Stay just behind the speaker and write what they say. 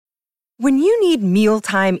When you need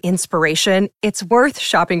mealtime inspiration, it's worth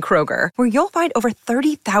shopping Kroger, where you'll find over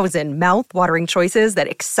 30,000 mouth-watering choices that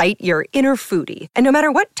excite your inner foodie. And no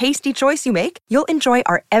matter what tasty choice you make, you'll enjoy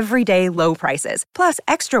our everyday low prices, plus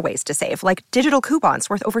extra ways to save, like digital coupons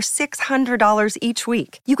worth over $600 each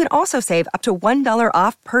week. You can also save up to $1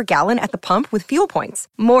 off per gallon at the pump with fuel points.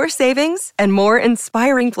 More savings and more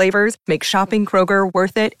inspiring flavors make shopping Kroger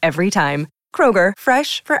worth it every time. Kroger,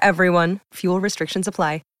 fresh for everyone. Fuel restrictions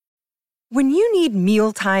apply. When you need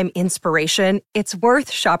mealtime inspiration, it's worth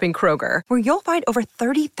shopping Kroger, where you'll find over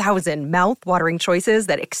 30,000 mouth-watering choices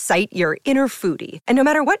that excite your inner foodie. And no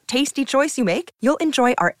matter what tasty choice you make, you'll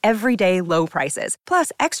enjoy our everyday low prices,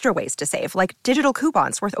 plus extra ways to save, like digital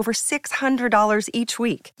coupons worth over $600 each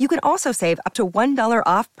week. You can also save up to $1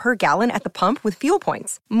 off per gallon at the pump with fuel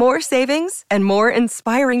points. More savings and more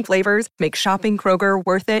inspiring flavors make shopping Kroger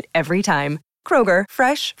worth it every time. Kroger,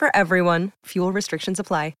 fresh for everyone. Fuel restrictions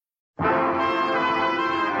apply.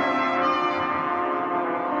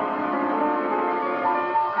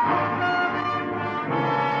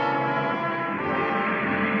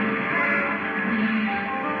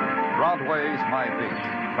 Broadway's My Beat.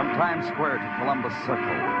 From Times Square to Columbus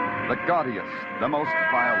Circle. The gaudiest, the most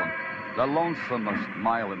violent, the lonesomest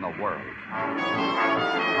mile in the world.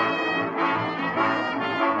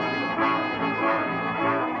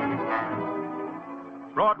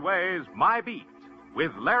 Broadway's My Beat,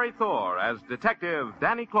 with Larry Thor as Detective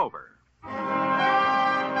Danny Clover.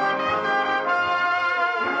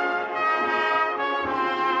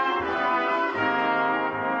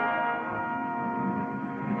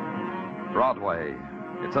 Broadway.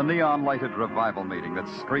 It's a neon-lighted revival meeting that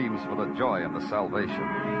screams for the joy and the salvation.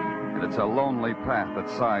 And it's a lonely path that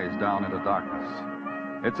sighs down into darkness.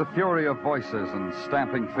 It's a fury of voices and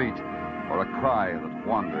stamping feet, or a cry that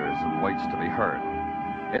wanders and waits to be heard.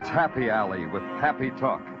 It's Happy Alley with happy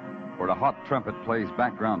talk, where a hot trumpet plays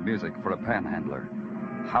background music for a panhandler.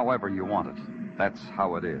 However you want it, that's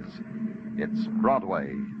how it is. It's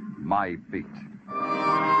Broadway, My Beat.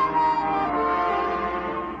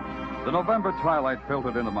 The November twilight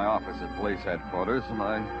filtered into my office at police headquarters, and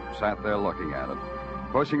I sat there looking at it,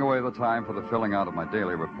 pushing away the time for the filling out of my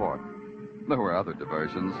daily report. There were other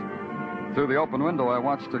diversions. Through the open window, I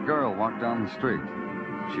watched a girl walk down the street.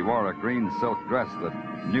 She wore a green silk dress that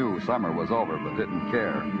knew summer was over but didn't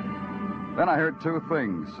care. Then I heard two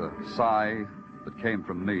things, a sigh that came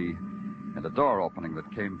from me and a door opening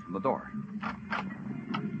that came from the door.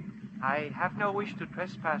 I have no wish to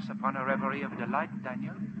trespass upon a reverie of delight,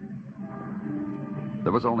 Daniel.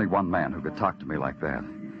 There was only one man who could talk to me like that.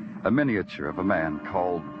 A miniature of a man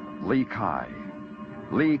called Lee Kai.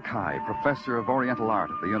 Lee Kai, professor of Oriental art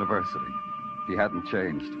at the university. He hadn't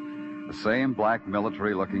changed. The same black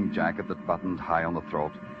military-looking jacket that buttoned high on the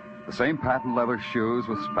throat. The same patent leather shoes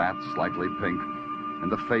with spats slightly pink.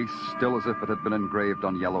 And the face still as if it had been engraved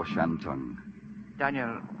on yellow shantung.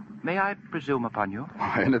 Daniel, may I presume upon you?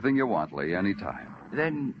 Anything you want, Lee, any time.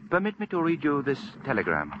 Then permit me to read you this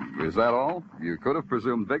telegram. Is that all? You could have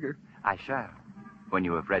presumed bigger. I shall, when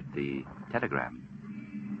you have read the telegram.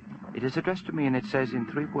 It is addressed to me, and it says in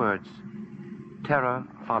 3 words, "Terror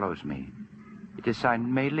follows me." It is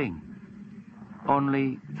signed Mei Ling.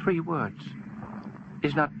 Only 3 words.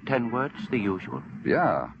 Is not 10 words the usual?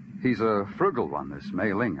 Yeah, he's a frugal one, this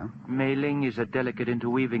Mei Ling, huh? Mei Ling is a delicate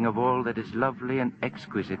interweaving of all that is lovely and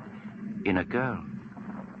exquisite in a girl.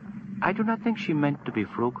 I do not think she meant to be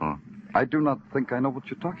frugal. I do not think I know what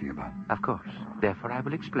you're talking about. Of course. Therefore, I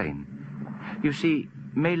will explain. You see,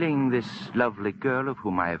 Mei Ling, this lovely girl of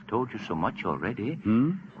whom I have told you so much already,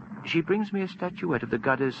 she brings me a statuette of the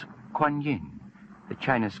goddess Kuan Yin, the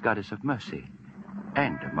Chinese goddess of mercy.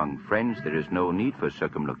 And among friends, there is no need for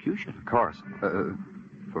circumlocution. Of course.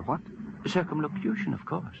 For what? Circumlocution, of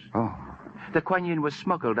course. Oh. The Kuan Yin was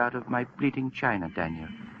smuggled out of my bleeding China, Daniel.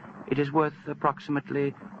 It is worth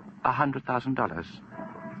approximately $100,000.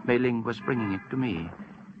 Mei Ling was bringing it to me.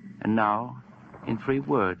 And now, in 3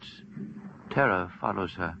 words, terror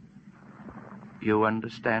follows her. You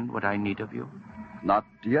understand what I need of you? Not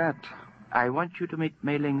yet. I want you to meet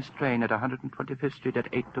Mei Ling's train at 125th Street at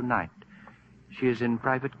 8 tonight. She is in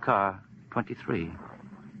private car 23.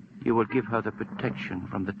 You will give her the protection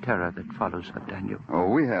from the terror that follows her, Daniel. Oh,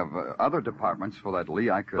 we have other departments for that,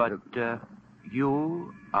 Lee. I could... But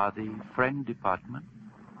you are the friend department.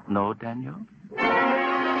 No, Daniel?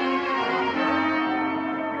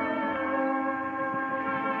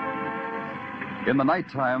 In the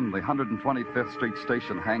nighttime, the 125th Street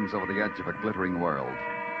station hangs over the edge of a glittering world.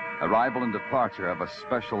 Arrival and departure have a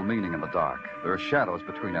special meaning in the dark. There are shadows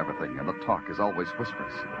between everything, and the talk is always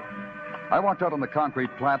whispers. I walked out on the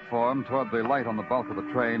concrete platform toward the light on the bulk of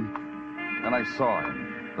the train, Then I saw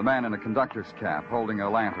him, the man in a conductor's cap, holding a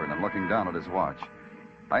lantern and looking down at his watch.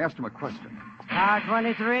 I asked him a question. Car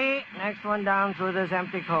 23, next one down through this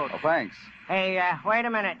empty coach. Oh, thanks. Hey, wait a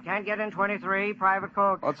minute. Can't get in 23, private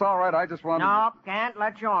coach. Well, it's all right. I just wanted Nope, can't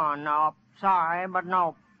let you on. Nope. Sorry, but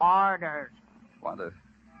no. Orders. Want to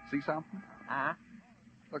see something? Huh?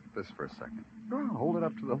 Look at this for a second. Oh, hold it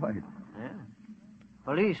up to the light. Yeah.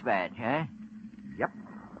 Police badge, huh? Yep.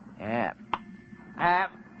 Yeah.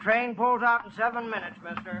 Train pulls out in 7 minutes,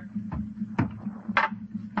 mister.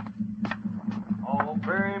 Oh,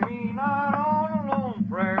 bury me not on a lone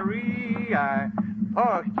prairie.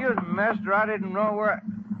 Oh, excuse me, mister. I didn't know where...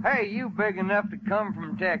 Hey, you big enough to come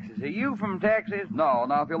from Texas. Are you from Texas? No,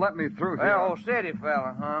 now, if you let me through here... Well, city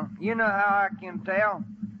fella, huh? You know how I can tell?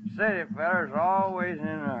 City fellas always in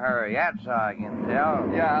a hurry. That's how I can tell.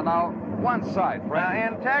 Yeah, now, one side, Now,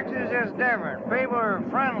 friend. in Texas, it's different. People are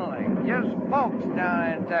friendly. Just folks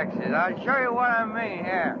down in Texas. I'll show you what I mean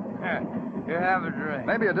here. You have a drink.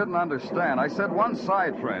 Maybe you didn't understand. I said one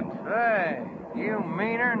side, friend. Hey, you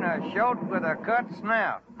meaner than a shote with a cut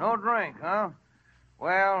snout. No drink, huh?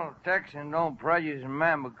 Well, Texan don't prejudice a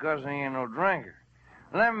man because he ain't no drinker.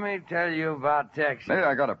 Let me tell you about Texas. Maybe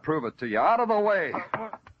I got to prove it to you. Out of the way.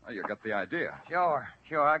 Oh, you got the idea. Sure,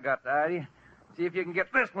 I got the idea. See if you can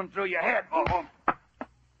get this one through your head.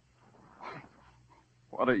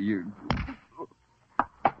 What are you...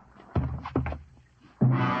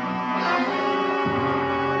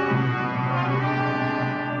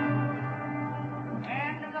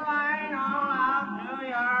 End of the line, all out. New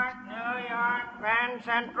York. Grand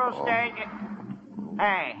Central Station.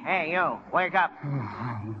 Hey, you. Wake up.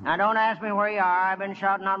 Now, don't ask me where you are. I've been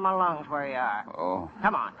shouting out my lungs where you are. Oh.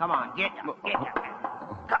 Come on. Get up.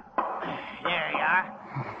 There you are.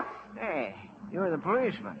 Hey, you're the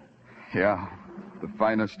policeman. Yeah, the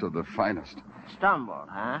finest of the finest. Stumbled,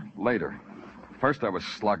 huh? Later. First I was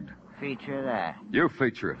slugged. Feature that. You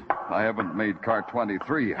feature it. I haven't made car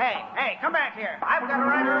 23 yet. Hey, come back here. I've got to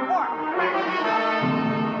write a report.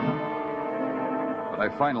 But I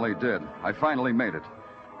finally did. I finally made it.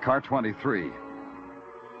 Car 23.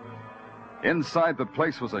 Inside, the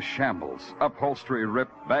place was a shambles. Upholstery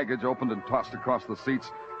ripped, baggage opened and tossed across the seats,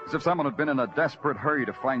 as if someone had been in a desperate hurry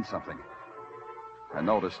to find something. I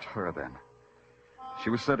noticed her then. She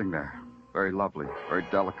was sitting there, very lovely, very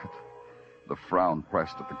delicate, the frown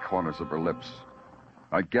pressed at the corners of her lips.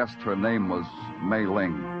 I guessed her name was Mei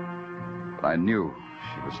Ling, but I knew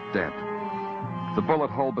she was dead. The bullet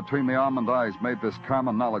hole between the almond eyes made this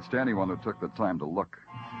common knowledge to anyone who took the time to look.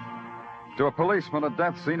 To a policeman, a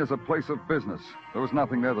death scene is a place of business. There was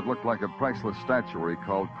nothing there that looked like a priceless statuary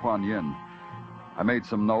called Kuan Yin. I made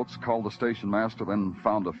some notes, called the station master, then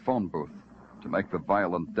found a phone booth to make the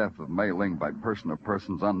violent death of Mei Ling by person or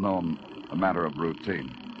persons unknown a matter of routine.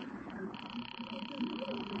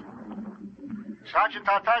 Sergeant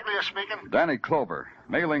Tartaglia speaking. Danny Clover.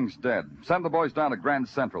 Mei Ling's dead. Send the boys down to Grand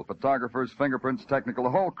Central. Photographers, fingerprints, technical, the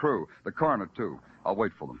whole crew. The coroner, too. I'll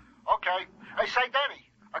wait for them. Okay. Hey, say,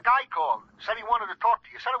 Danny, a guy called. Said he wanted to talk to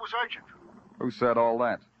you. Said it was urgent. Who said all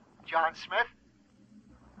that? John Smith?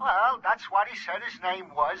 Well, that's what he said. His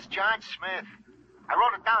name was John Smith. I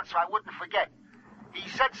wrote it down so I wouldn't forget. He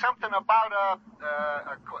said something about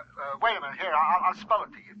wait a minute. Here, I'll spell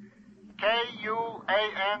it to you. Kuanyi.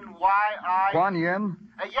 Kuan Yin?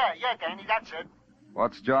 Yeah, Danny, that's it.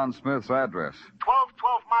 What's John Smith's address?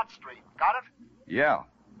 1212 Mott Street. Got it? Yeah.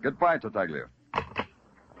 Goodbye, Tartaglia.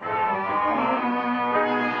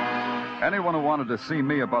 Anyone who wanted to see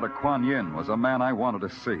me about a Kuan Yin was a man I wanted to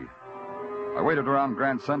see. I waited around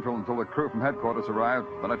Grand Central until the crew from headquarters arrived,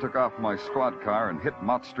 then I took off my squad car and hit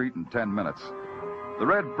Mott Street in 10 minutes. The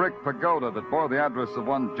red brick pagoda that bore the address of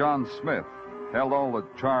one John Smith held all the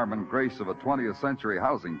charm and grace of a 20th century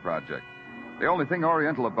housing project. The only thing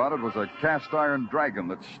oriental about it was a cast-iron dragon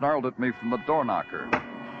that snarled at me from the door knocker.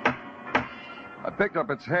 I picked up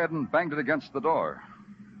its head and banged it against the door.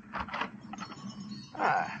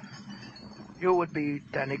 You would be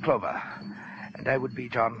Danny Clover, and I would be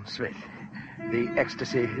John Smith. The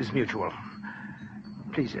ecstasy is mutual.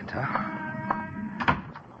 Please enter.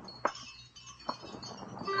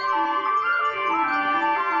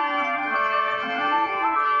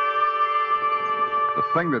 The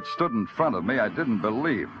thing that stood in front of me I didn't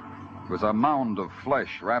believe. It was a mound of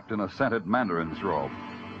flesh wrapped in a scented mandarin's robe.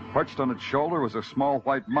 Perched on its shoulder was a small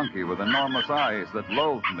white monkey with enormous eyes that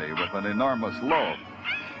loathed me with an enormous lobe.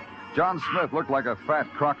 John Smith looked like a fat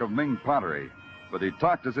crock of Ming pottery, but he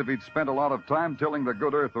talked as if he'd spent a lot of time tilling the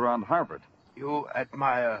good earth around Harvard. You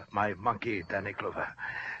admire my monkey, Danny Clover.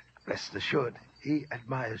 Rest assured, he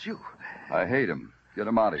admires you. I hate him. Get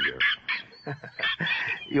him out of here.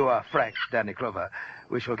 You are frank, Danny Clover.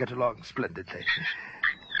 We shall get along splendidly.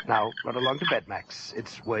 Now, run along to bed, Max.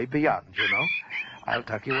 It's way beyond, you know. I'll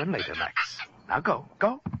tuck you in later, Max. Now go.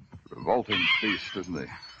 Revolting beast, isn't he?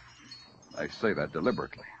 I say that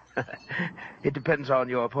deliberately. It depends on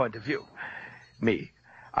your point of view. Me,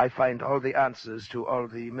 I find all the answers to all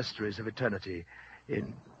the mysteries of eternity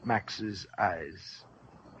in Max's eyes.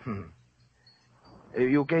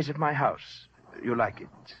 You gaze at my house. You like it?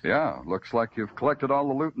 Yeah, looks like you've collected all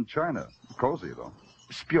the loot in China. Cozy, though.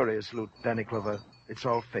 Spurious loot, Danny Clover. It's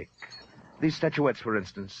all fake. These statuettes, for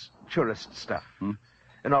instance, tourist stuff.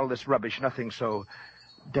 And all this rubbish, nothing so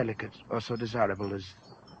delicate or so desirable as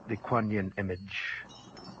the Kuan Yin image,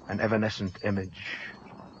 an evanescent image,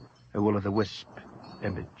 a will-o'-the-wisp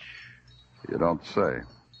image. You don't say.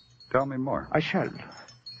 Tell me more. I shall.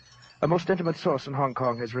 A most intimate source in Hong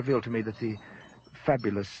Kong has revealed to me that the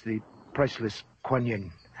fabulous, the priceless Kuan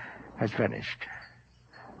Yin has vanished.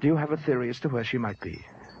 Do you have a theory as to where she might be?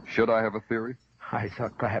 Should I have a theory? I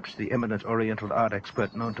thought perhaps the eminent Oriental art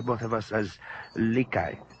expert known to both of us as Li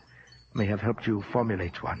Kai may have helped you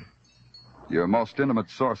formulate one. Your most intimate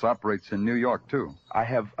source operates in New York, too. I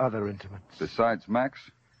have other intimates. Besides Max?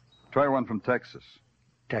 Try one from Texas.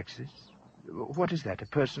 Texas? What is that, a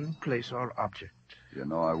person, place, or object? You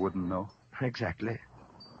know, I wouldn't know. Exactly.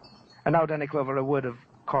 And now, Danny Clover, a word of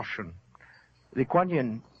caution. The Kuan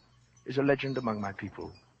Yin is a legend among my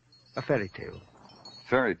people, a fairy tale.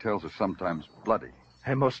 Fairy tales are sometimes bloody.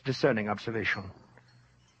 A most discerning observation.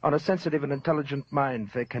 On a sensitive and intelligent mind,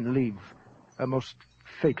 they can leave a most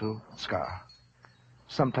fatal scar.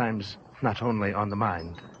 Sometimes not only on the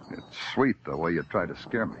mind. It's sweet the way you try to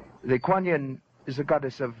scare me. The Kuan Yin is a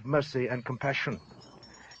goddess of mercy and compassion.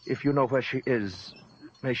 If you know where she is,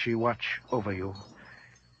 may she watch over you.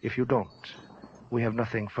 If you don't, we have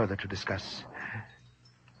nothing further to discuss.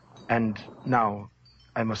 And now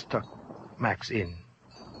I must tuck Max in.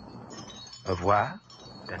 Au revoir,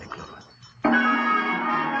 Danny Clover.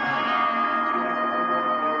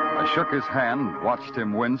 I shook his hand, watched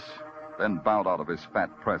him wince, then bowed out of his fat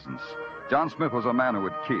presence. John Smith was a man who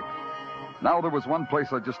would keep. Now there was one place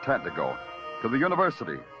I just had to go. To the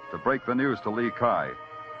university, to break the news to Li Kai.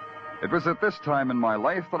 It was at this time in my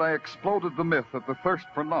life that I exploded the myth that the thirst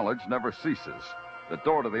for knowledge never ceases. The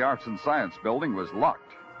door to the Arts and Science building was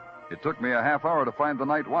locked. It took me a half hour to find the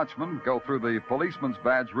night watchman, go through the policeman's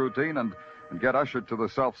badge routine, and get ushered to the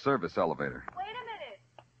self-service elevator. Wait a minute.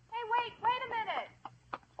 Hey, wait a minute.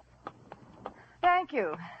 Thank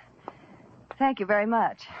you. Thank you very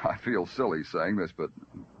much. I feel silly saying this, but...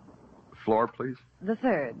 Floor, please? The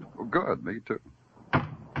third. Oh, good, me too.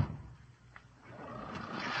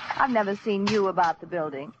 I've never seen you about the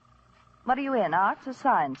building. What are you in, arts or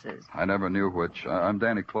sciences? I never knew which. I'm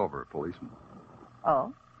Danny Clover, policeman.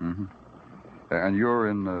 Oh? Mm-hmm. And you're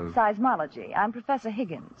in... Seismology. I'm Professor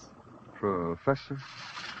Higgins. Professor?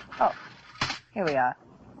 Oh, here we are.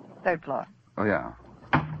 Third floor. Oh, yeah.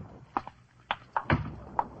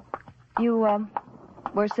 You,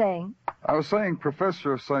 were saying? I was saying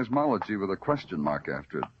Professor of Seismology with a question mark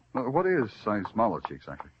after it. What is seismology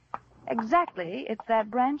exactly? Exactly. It's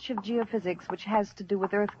that branch of geophysics which has to do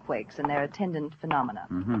with earthquakes and their attendant phenomena.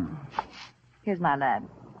 Mm-hmm. Here's my lab.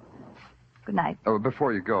 Good night. Oh,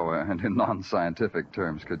 before you go, and in non-scientific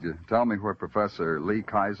terms, could you tell me where Professor Li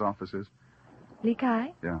Kai's office is? Li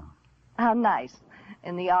Kai? Yeah. How nice.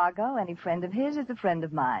 In the Argo, any friend of his is a friend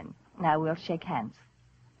of mine. Now we'll shake hands.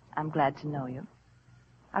 I'm glad to know you.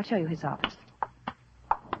 I'll show you his office.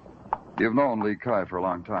 You've known Li Kai for a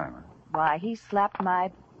long time. Why, he slapped my...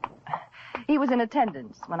 He was in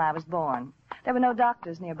attendance when I was born. There were no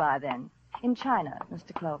doctors nearby then. In China,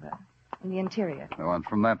 Mr. Clover. In the interior. Oh, and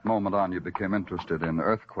from that moment on, you became interested in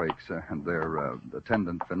earthquakes and their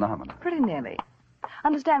attendant phenomena. Pretty nearly.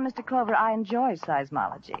 Understand, Mr. Clover, I enjoy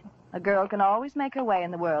seismology. A girl can always make her way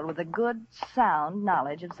in the world with a good, sound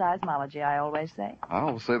knowledge of seismology, I always say. I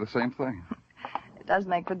always say the same thing. It does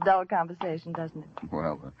make for dull conversation, doesn't it?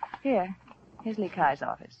 Well, Here's Li Kai's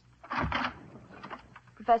office.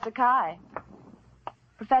 Professor Kai.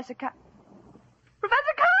 Professor Kai.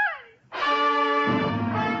 Professor Kai!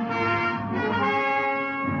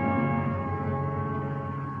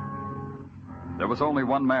 There was only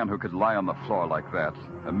one man who could lie on the floor like that,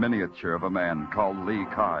 a miniature of a man called Li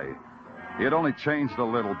Kai. He had only changed a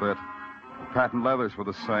little bit. The patent leathers were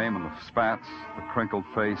the same, and the spats, the crinkled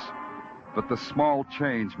face. But the small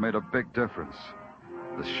change made a big difference.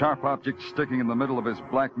 The sharp object sticking in the middle of his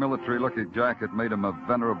black military-looking jacket made him a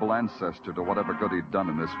venerable ancestor to whatever good he'd done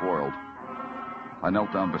in this world. I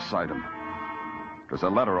knelt down beside him. It was a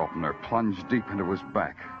letter opener plunged deep into his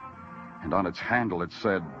back. And on its handle it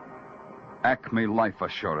said, Acme Life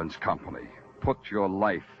Assurance Company. Put your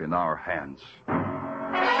life in our hands.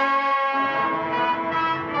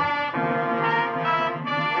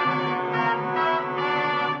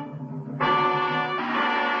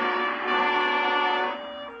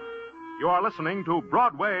 You are listening to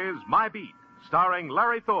Broadway's My Beat, starring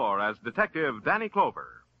Larry Thor as Detective Danny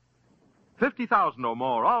Clover. 50,000 or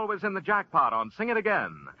more, always in the jackpot on Sing It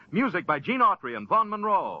Again. Music by Gene Autry and Vaughn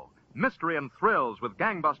Monroe. Mystery and thrills with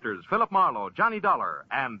gangbusters Philip Marlowe, Johnny Dollar,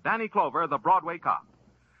 and Danny Clover, the Broadway cop.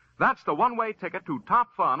 That's the one-way ticket to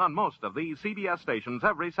top fun on most of these CBS stations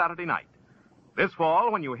every Saturday night. This fall,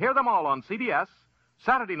 when you hear them all on CBS,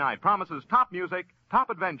 Saturday night promises top music, top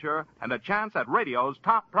adventure, and a chance at radio's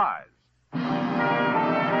top prize.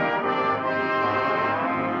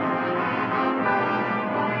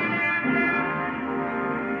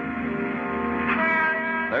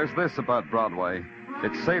 There's this about Broadway.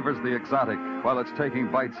 It savors the exotic while it's taking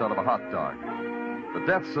bites out of a hot dog. The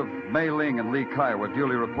deaths of Mei Ling and Li Kai were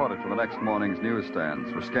duly reported for the next morning's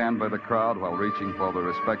newsstands, were scanned by the crowd while reaching for their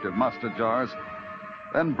respective mustard jars.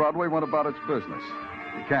 Then Broadway went about its business.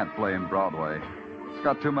 You can't blame Broadway. It's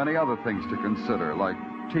got too many other things to consider, like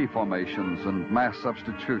T formations and mass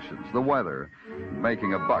substitutions, the weather, and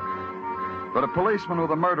making a buck. But a policeman with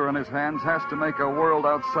a murder in his hands has to make a world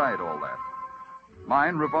outside all that.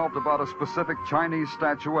 Mine revolved about a specific Chinese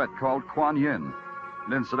statuette called Kuan Yin,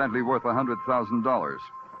 and incidentally worth $100,000.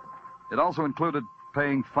 It also included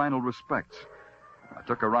paying final respects. I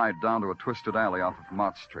took a ride down to a twisted alley off of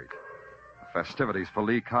Mott Street. The festivities for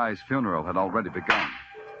Li Kai's funeral had already begun.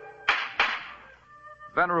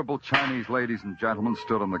 Venerable Chinese ladies and gentlemen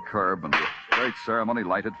stood on the curb and with great ceremony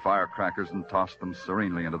lighted firecrackers and tossed them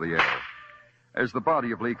serenely into the air. As the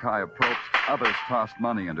body of Li Kai approached, others tossed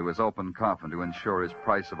money into his open coffin to ensure his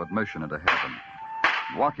price of admission into heaven.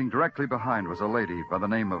 Walking directly behind was a lady by the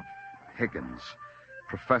name of Higgins,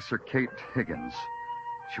 Professor Kate Higgins.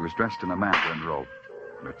 She was dressed in a mandarin robe,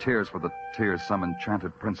 and her tears were the tears some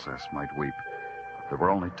enchanted princess might weep. There were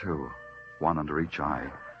only two, one under each eye,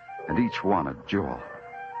 and each one a jewel.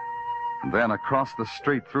 And then across the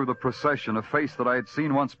street through the procession, a face that I had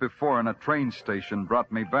seen once before in a train station brought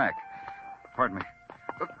me back. Pardon me.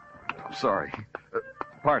 I'm sorry.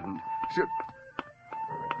 Pardon.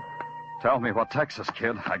 Tell me what Texas,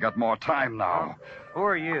 kid. I got more time now. Who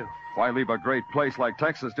are you? Why leave a great place like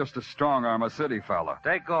Texas just to strong-arm a city fella?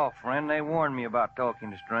 Take off, friend. They warned me about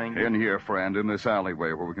talking to strangers. In here, friend, in this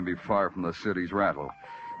alleyway where we can be far from the city's rattle.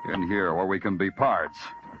 In here where we can be pards.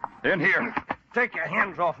 In here. Take your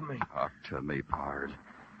hands off of me. Talk to me, pard.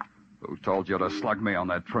 Who told you to slug me on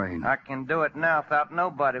that train? I can do it now without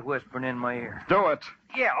nobody whispering in my ear. Do it.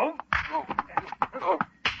 Yeah.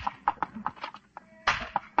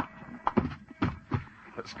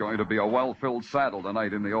 It's going to be a well-filled saddle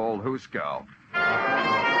tonight in the old Hooskow.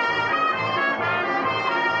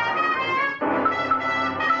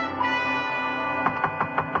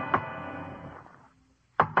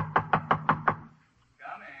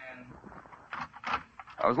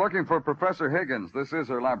 I was looking for Professor Higgins. This is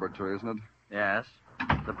her laboratory, isn't it? Yes.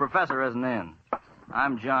 The professor isn't in.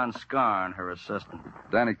 I'm John Scarn, her assistant.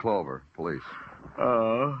 Danny Clover, police.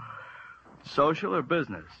 Social or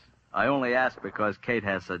business? I only ask because Kate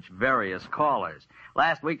has such various callers.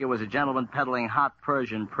 Last week it was a gentleman peddling hot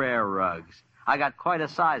Persian prayer rugs. I got quite a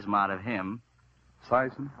seism out of him.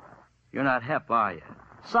 Seism? You're not hep, are you?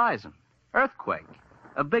 Seism. Earthquake.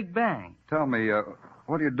 A big bang. Tell me,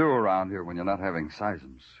 what do you do around here when you're not having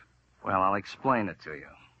seisms? Well, I'll explain it to you.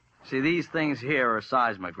 See, these things here are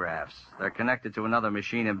seismographs. They're connected to another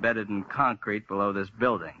machine embedded in concrete below this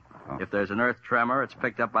building. Oh. If there's an earth tremor, it's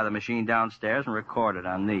picked up by the machine downstairs and recorded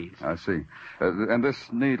on these. I see. And this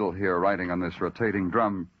needle here, writing on this rotating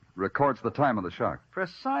drum, records the time of the shock.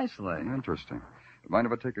 Precisely. Interesting. Mind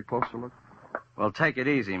if I take a closer look? Well, take it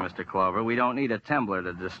easy, Mr. Clover. We don't need a temblor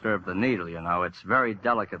to disturb the needle, you know. It's very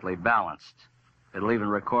delicately balanced. It'll even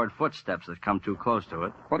record footsteps that come too close to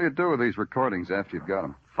it. What do you do with these recordings after you've got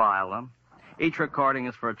them? File them. Each recording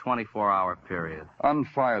is for a 24-hour period.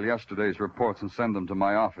 Unfile yesterday's reports and send them to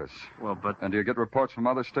my office. Well, but... And do you get reports from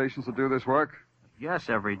other stations that do this work? Yes,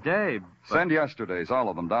 every day, but... Send yesterday's, all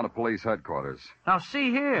of them, down to police headquarters. Now,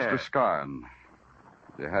 see here. Mr. Scarn,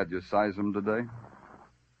 you had your seism today?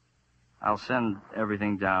 I'll send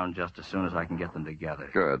everything down just as soon as I can get them together.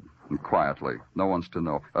 Good. And quietly. No one's to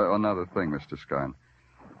know. Another thing, Mr. Scarn.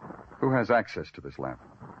 Who has access to this lab?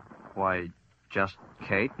 Why, just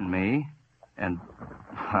Kate and me. And,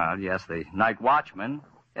 yes, the night watchman.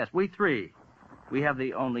 Yes, we three. We have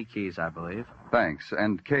the only keys, I believe. Thanks.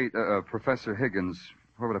 And Kate, Professor Higgins,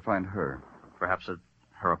 where would I find her? Perhaps at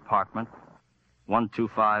her apartment.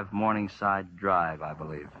 125 Morningside Drive, I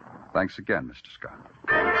believe. Thanks again, Mr. Scott.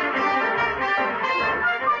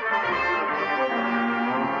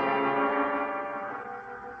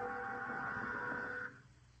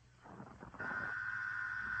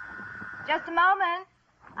 Just a moment.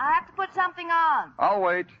 I have to put something on. I'll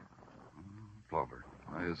wait. Clover,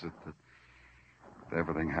 why is it that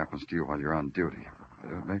everything happens to you while you're on duty?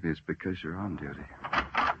 Maybe it's because you're on duty.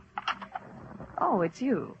 Oh, it's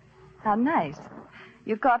you. How nice.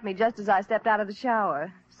 You caught me just as I stepped out of the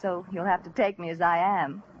shower, so you'll have to take me as I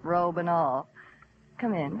am, robe and all.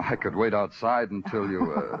 Come in. I could wait outside until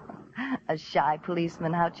you, A shy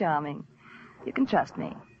policeman, how charming. You can trust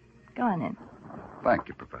me. Go on in. Thank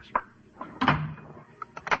you, Professor.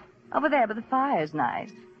 Over there, but the fire's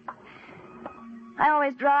nice. I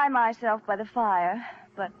always dry myself by the fire,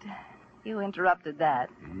 but you interrupted that.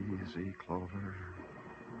 Easy, Clover.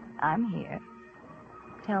 I'm here.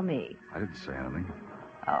 Tell me. I didn't say anything.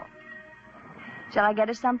 Oh. Shall I get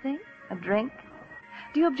her something? A drink?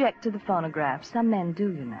 Do you object to the phonograph? Some men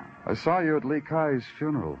do, you know. I saw you at Lee Kai's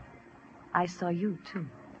funeral. I saw you, too.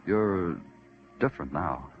 You're different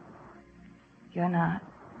now. You're not?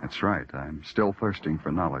 That's right. I'm still thirsting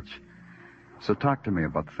for knowledge. So talk to me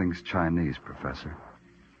about things Chinese, Professor.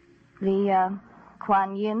 The,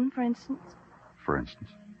 Kuan Yin, for instance? For instance?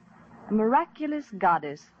 A miraculous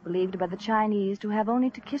goddess believed by the Chinese to have only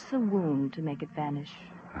to kiss a wound to make it vanish.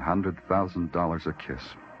 $100,000 a kiss.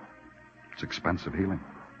 It's expensive healing.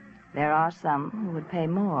 There are some who would pay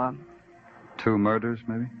more. 2 murders,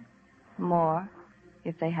 maybe? More,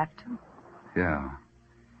 if they have to. Yeah.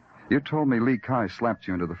 You told me Lee Kai slapped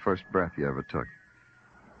you into the first breath you ever took.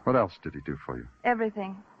 What else did he do for you?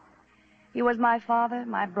 Everything. He was my father,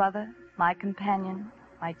 my brother, my companion,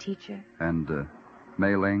 my teacher. And,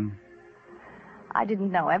 Mei Ling? I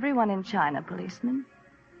didn't know everyone in China, policeman.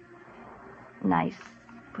 Nice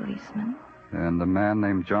policeman. And a man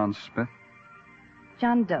named John Smith?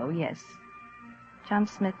 John Doe, yes. John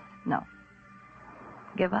Smith, no.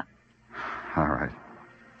 Give up? All right.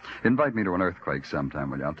 Invite me to an earthquake sometime,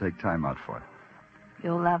 will you? I'll take time out for it.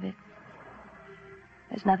 You'll love it.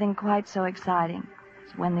 There's nothing quite so exciting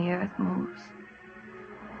as when the earth moves.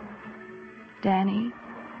 Danny?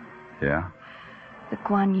 Yeah? The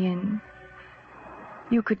Kuan Yin.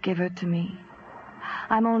 You could give her to me.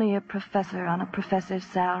 I'm only a professor on a professor's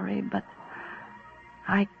salary, but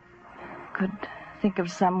I could think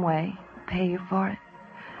of some way to pay you for it.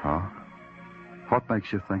 Oh? What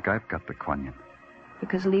makes you think I've got the Kuan Yin?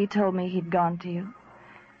 Because Lee told me he'd gone to you.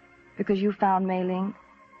 Because you found Mei Ling.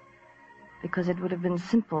 Because it would have been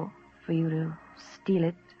simple for you to steal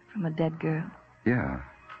it from a dead girl. Yeah,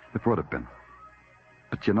 it would have been.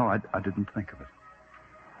 But you know, I didn't think of it.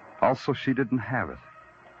 Also, she didn't have it.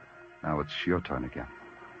 Now it's your turn again.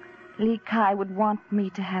 Lee Kai would want me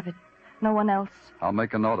to have it. No one else. I'll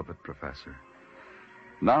make a note of it, Professor.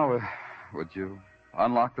 Now, would you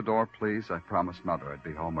unlock the door, please? I promised Mother I'd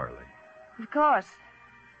be home early. Of course.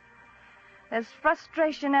 There's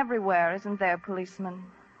frustration everywhere, isn't there, policeman?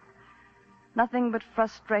 Nothing but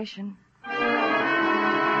frustration. I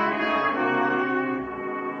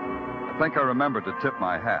think I remembered to tip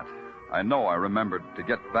my hat. I know I remembered to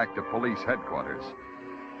get back to police headquarters.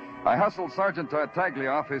 I hustled Sergeant Tartaglia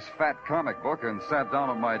off his fat comic book and sat down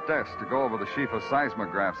at my desk to go over the sheaf of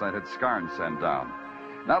seismographs I'd had Scarn send down.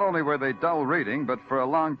 Not only were they dull reading, but for a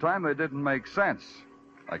long time they didn't make sense.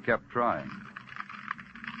 I kept trying.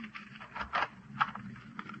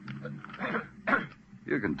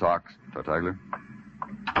 You can talk, Tartaglia.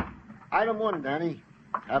 Item 1, Danny.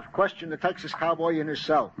 I've questioned the Texas cowboy in his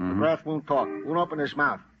cell. The graph won't talk, won't open his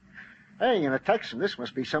mouth. Hey, in a Texan, this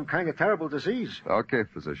must be some kind of terrible disease. Okay,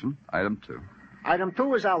 physician. Item 2. Item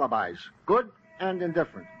 2 is alibis, good and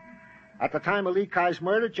indifferent. At the time of Lee Kai's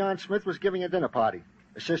murder, John Smith was giving a dinner party.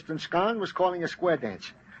 Assistant Scon was calling a square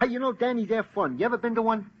dance. Hey, you know, Danny, they're fun. You ever been to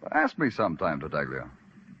one? Ask me sometime, Tartaglia.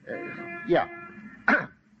 Yeah.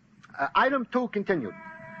 Item 2 continued.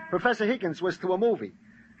 Professor Higgins was to a movie.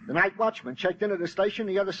 The night watchman checked in at a station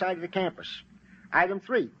the other side of the campus. Item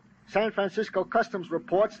 3. San Francisco Customs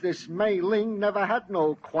reports this Mei Ling never had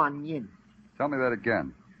no Kuan Yin. Tell me that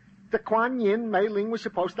again. The Kuan Yin Mei Ling was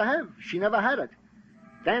supposed to have. She never had it.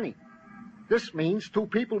 Danny, this means 2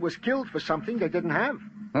 people was killed for something they didn't have.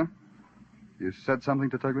 Huh? You said something,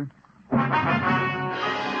 Tartaglia?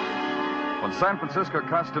 When San Francisco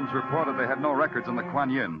Customs reported they had no records on the Kuan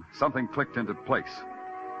Yin, something clicked into place.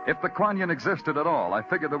 If the Kuan Yin existed at all, I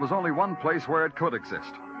figured there was only one place where it could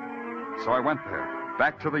exist. So I went there,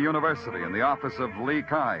 back to the university in the office of Lee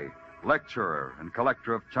Kai, lecturer and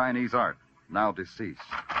collector of Chinese art, now deceased.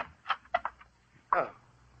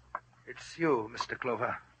 It's you, Mr.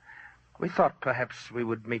 Clover. We thought perhaps we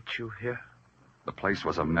would meet you here. The place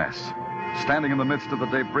was a mess. Standing in the midst of the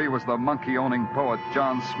debris was the monkey-owning poet,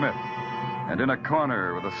 John Smith. And in a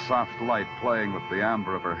corner with a soft light playing with the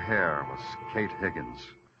amber of her hair was Kate Higgins.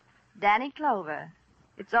 Danny Clover,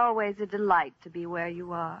 it's always a delight to be where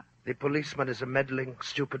you are. The policeman is a meddling,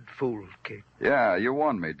 stupid fool, Kate. Yeah, you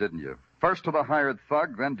won me, didn't you? First to the hired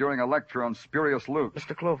thug, then during a lecture on spurious loot.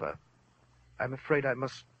 Mr. Clover, I'm afraid I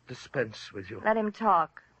must dispense with you. Let him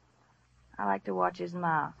talk. I like to watch his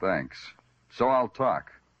mouth. Thanks. So I'll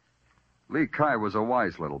talk. Lee Kai was a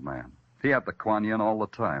wise little man. He had the Kuan Yin all the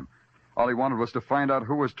time. All he wanted was to find out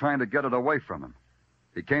who was trying to get it away from him.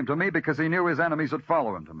 He came to me because he knew his enemies would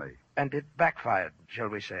follow him to me. And it backfired, shall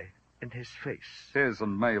we say, in his face. His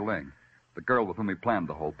and Mei Ling, the girl with whom he planned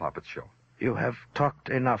the whole puppet show. You have talked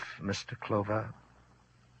enough, Mr. Clover.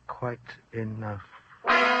 Quite enough.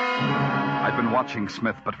 I'd been watching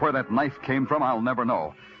Smith, but where that knife came from, I'll never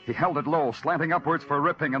know. He held it low, slanting upwards for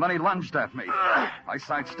ripping, and then he lunged at me. I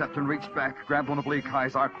sidestepped and reached back, grabbed one of Lee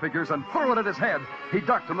Kai's art figures, and threw it at his head. He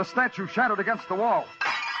ducked, and the statue shattered against the wall.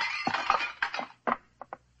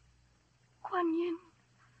 Kuan Yin.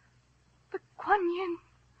 The Kuan Yin.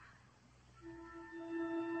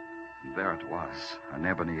 And there it was, an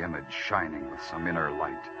ebony image shining with some inner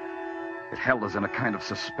light. It held us in a kind of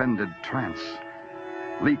suspended trance.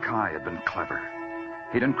 Lee Kai had been clever.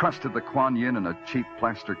 He'd encrusted the Kuan Yin in a cheap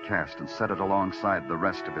plaster cast and set it alongside the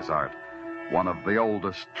rest of his art. One of the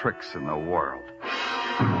oldest tricks in the world.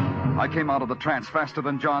 I came out of the trance faster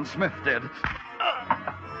than John Smith did.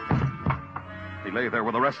 He lay there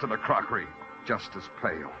with the rest of the crockery, just as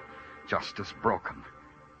pale, just as broken,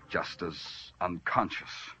 just as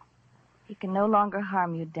unconscious. He can no longer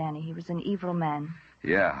harm you, Danny. He was an evil man.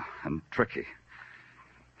 Yeah, and tricky.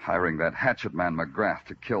 Hiring that hatchet man McGrath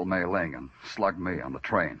to kill Mei Ling and slug me on the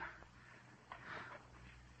train.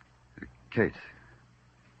 Kate.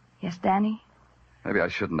 Yes, Danny? Maybe I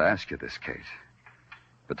shouldn't ask you this, Kate.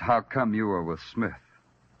 But how come you were with Smith?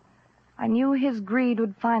 I knew his greed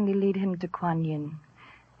would finally lead him to Kuan Yin,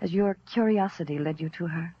 as your curiosity led you to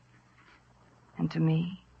her. And to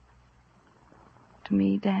me. To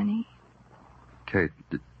me, Danny. Kate,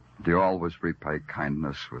 do you always repay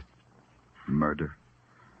kindness with murder?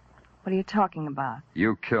 What are you talking about?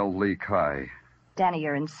 You killed Lee Kai. Danny,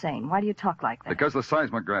 you're insane. Why do you talk like that? Because the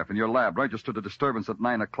seismograph in your lab registered a disturbance at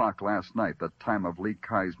 9 o'clock last night, the time of Lee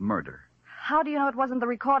Kai's murder. How do you know it wasn't the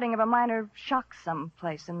recording of a minor shock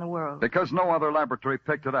someplace in the world? Because no other laboratory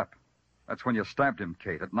picked it up. That's when you stabbed him,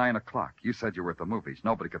 Kate, at 9 o'clock. You said you were at the movies.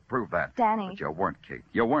 Nobody could prove that. Danny. But you weren't, Kate.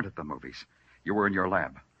 You weren't at the movies. You were in your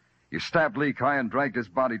lab. You stabbed Lee Kai and dragged his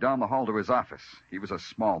body down the hall to his office. He was a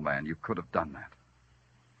small man. You could have done that.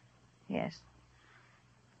 Yes.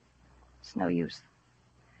 It's no use.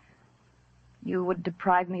 You would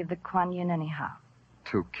deprive me of the Kuan Yin anyhow.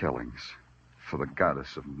 2 killings for the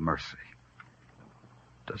goddess of mercy.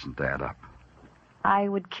 Doesn't add up. I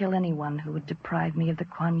would kill anyone who would deprive me of the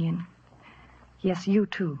Kuan Yin. Yes, you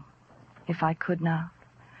too, if I could now.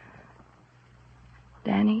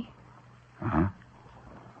 Danny? Uh-huh.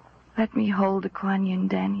 Let me hold the Kuan Yin,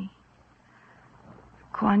 Danny.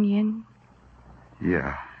 The Kuan Yin?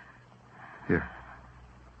 Yeah. Here.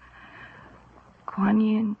 Kuan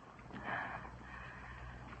Yin.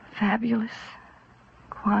 Fabulous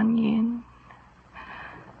Kuan Yin.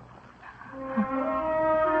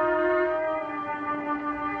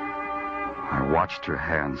 I watched her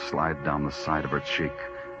hand slide down the side of her cheek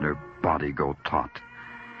and her body go taut.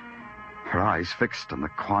 Her eyes fixed on the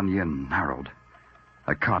Kuan Yin narrowed.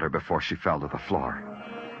 I caught her before she fell to the floor.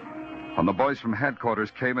 When the boys from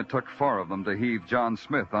headquarters came, it took 4 of them to heave John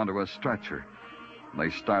Smith onto a stretcher. They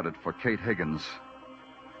started for Kate Higgins.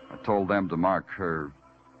 I told them to mark her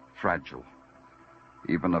fragile.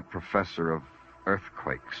 Even a professor of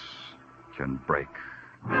earthquakes can break.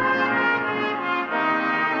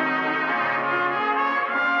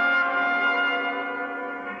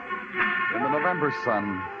 In the November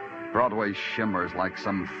sun, Broadway shimmers like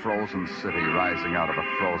some frozen city rising out of a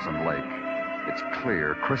frozen lake. It's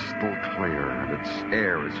clear, crystal clear, and its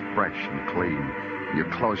air is fresh and clean. You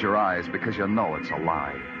close your eyes because you know it's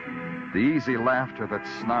alive. The easy laughter that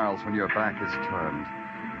snarls when your back is turned.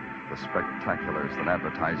 The spectaculars that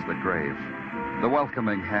advertise the grave. The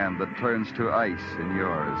welcoming hand that turns to ice in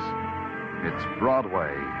yours. It's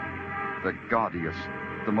Broadway, the gaudiest,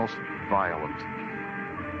 the most violent,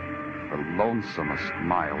 the lonesomest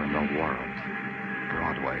mile in the world.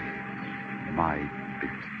 Broadway, my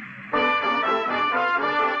beat.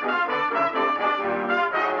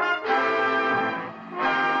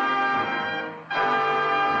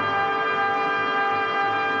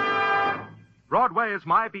 Broadway's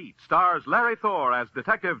My Beat stars Larry Thor as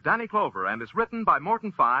Detective Danny Clover and is written by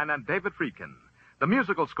Morton Fine and David Friedkin. The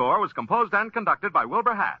musical score was composed and conducted by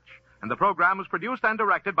Wilbur Hatch, and the program was produced and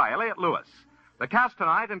directed by Elliott Lewis. The cast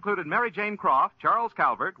tonight included Mary Jane Croft, Charles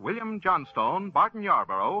Calvert, William Johnstone, Barton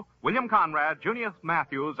Yarborough, William Conrad, Junius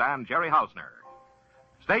Matthews, and Jerry Hausner.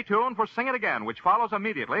 Stay tuned for Sing It Again, which follows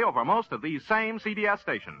immediately over most of these same CBS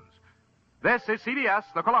stations. This is CBS,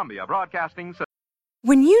 the Columbia Broadcasting System.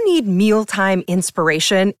 When you need mealtime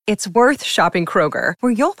inspiration, it's worth shopping Kroger,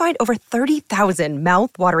 where you'll find over 30,000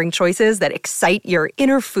 mouth-watering choices that excite your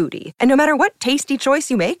inner foodie. And no matter what tasty choice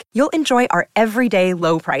you make, you'll enjoy our everyday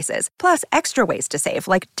low prices, plus extra ways to save,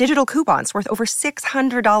 like digital coupons worth over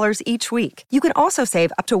 $600 each week. You can also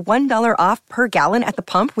save up to $1 off per gallon at the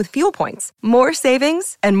pump with fuel points. More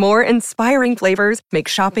savings and more inspiring flavors make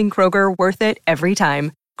shopping Kroger worth it every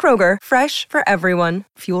time. Kroger, fresh for everyone.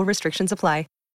 Fuel restrictions apply.